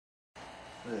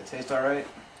Does it taste alright?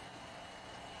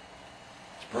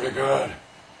 It's pretty good.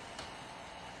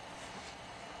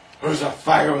 Who's a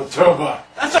faggot with Tuba?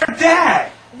 That's our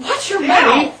dad! Watch your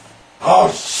mouth!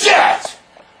 Oh shit!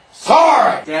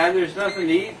 Sorry! Dad, there's nothing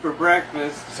to eat for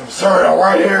breakfast. Some cereal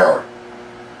right here.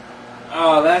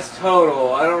 Oh, that's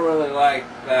Total. I don't really like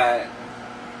that.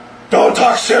 Don't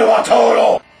talk shit about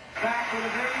Total!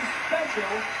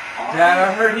 Dad,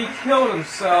 I heard he killed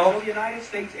himself. United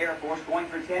States Air Force going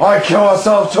for 10. I killed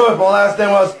myself too if my last name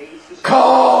was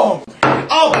Combs!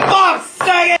 Oh, fuck's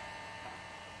sake!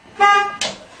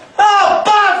 Oh,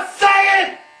 fuck's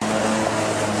sake!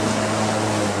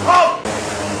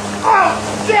 Oh,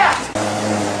 shit!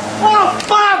 Oh,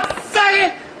 fuck's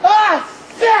sake! Oh,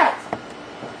 shit!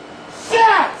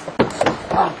 Shit!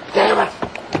 Oh, damn it!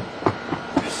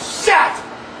 Shit!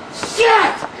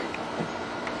 Shit!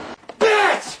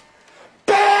 Bitch!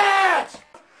 Bitch!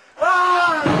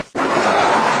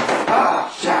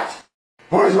 Ah, shit!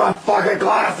 Where's my fucking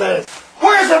glasses?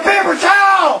 Where's the paper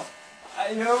towels?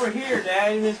 You're over here,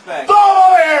 Dad, in this bag. Go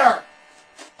over here!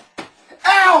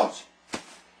 Ouch!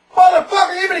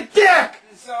 Motherfucker, give me a dick!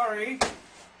 Sorry.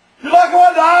 You're like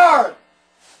one to hard!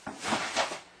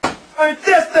 I mean,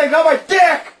 this thing, not my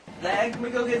dick! Dad, can we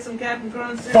go get some Captain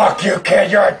Crunch? Fuck you,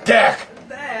 kid, you're a dick!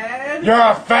 Dad! You're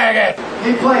a faggot!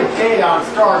 He played Data on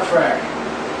Star Trek.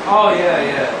 Oh,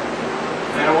 yeah.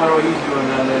 Man, I wonder what he's doing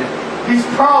down there. He's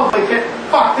probably getting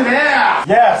fucked in the ass!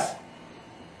 Yes!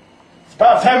 It's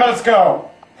about 10 minutes ago.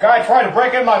 Guy tried to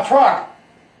break in my truck.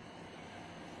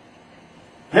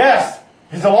 Yes!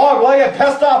 He's a long-legged,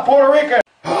 pissed-off Puerto Rican.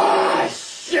 Ah,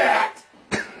 shit!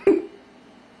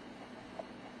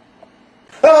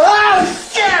 Oh,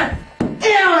 shit!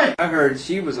 Damn it! I heard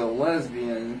she was a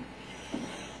lesbian.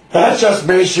 That's just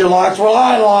me. She likes what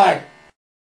I like.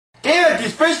 Damn it,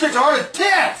 these fish sticks are hard as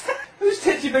tits! Whose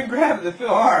tits you been grabbing that feel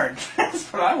hard? That's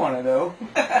what I want to know.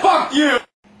 Fuck you!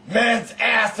 Men's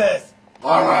asses!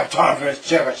 I don't have time for this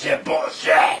chicken shit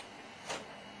bullshit!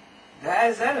 Dad,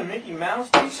 is that a Mickey Mouse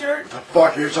t-shirt? What the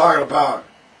fuck are you talking about?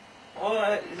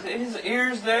 Well, his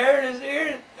ear's there, and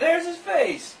there's his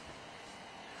face.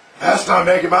 That's not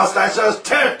Mickey Mouse, that's just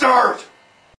tit dirt!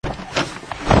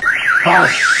 Oh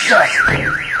shit!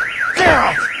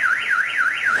 Damn it!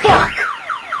 Fuck!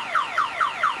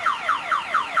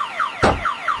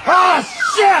 Ah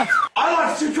shit! I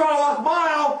like to draw a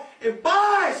mile in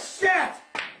my shit!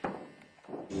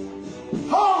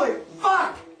 Holy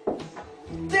fuck!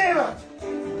 Damn it!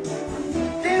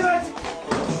 Damn it!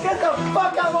 Get the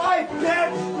fuck out of my life,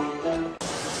 bitch!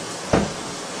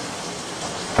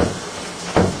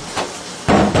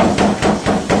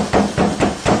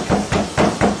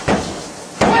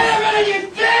 Wait a minute, you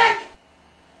dick!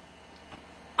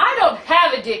 I don't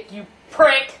have a dick, you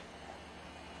prick!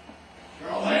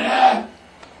 Carolina!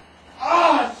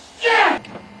 Oh shit!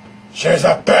 She's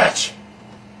a bitch!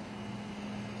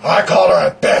 I called her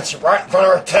a bitch right in front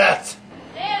of her tits!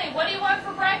 Danny, what do you want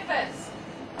for breakfast?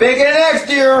 Bacon and eggs,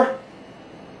 dear!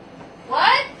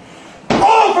 What?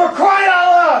 Oh, for crying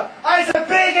out loud! I said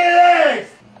bacon and eggs!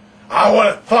 I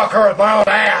want to fuck her with my own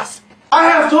ass! I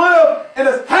have to live in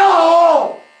this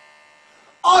hellhole!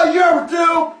 All you ever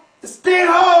do is stay at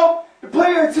home and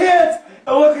play your tits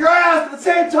and look your ass at the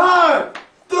same time!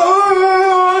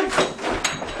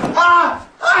 Ah!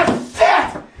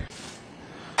 Shit!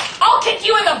 I'll kick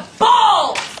you in the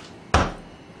balls!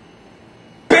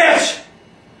 Bitch!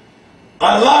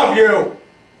 I love you!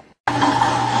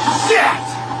 Shit!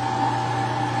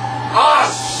 Ah,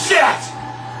 shit!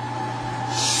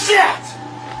 Shit!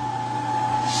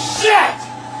 Shit!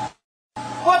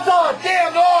 What's all the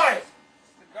damn noise?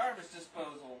 The garbage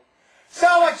disposal.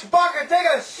 Sound like Chewbacca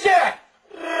taking a shit!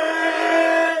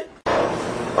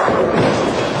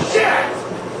 Shit!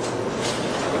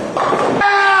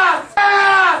 Ass!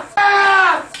 Ass!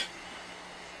 Ass!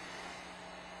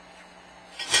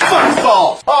 Fuck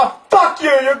balls! Oh, fuck you!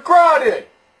 You're grounded!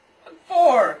 What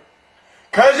for?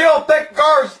 Cause you don't think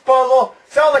garbage disposal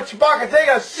sounds like Chewbacca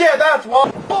taking a shit, that's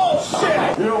why.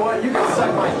 Bullshit! You know what? You can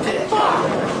suck my dick. Fuck!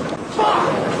 Fuck!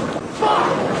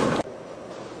 Fuck!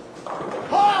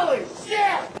 Holy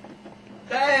shit!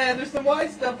 Dad, there's some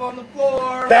white stuff on the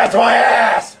floor. That's my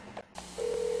ass!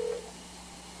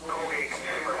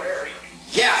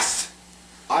 Yes!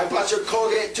 I bought your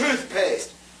Colgate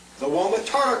toothpaste. The one with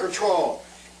tartar control.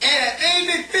 And it made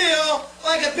me feel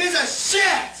like a piece of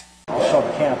shit! I'll shove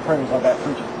a can of Pringles on that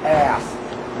preacher's ass.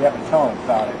 You have to tell him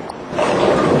about it.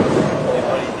 Hey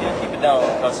buddy, yeah, keep it down.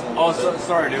 Cussing. Oh,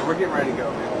 sorry, dude. We're getting ready to go,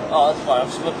 man. Oh, that's fine. I'm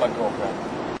just with my girlfriend.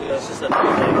 Yeah, it's just that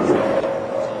three things.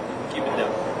 So keep it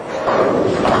down.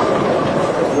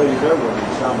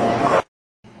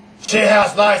 She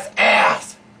has nice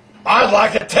ass! I'd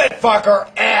like to tit fuck her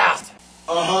ass.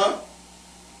 Uh-huh.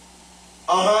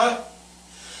 Uh-huh.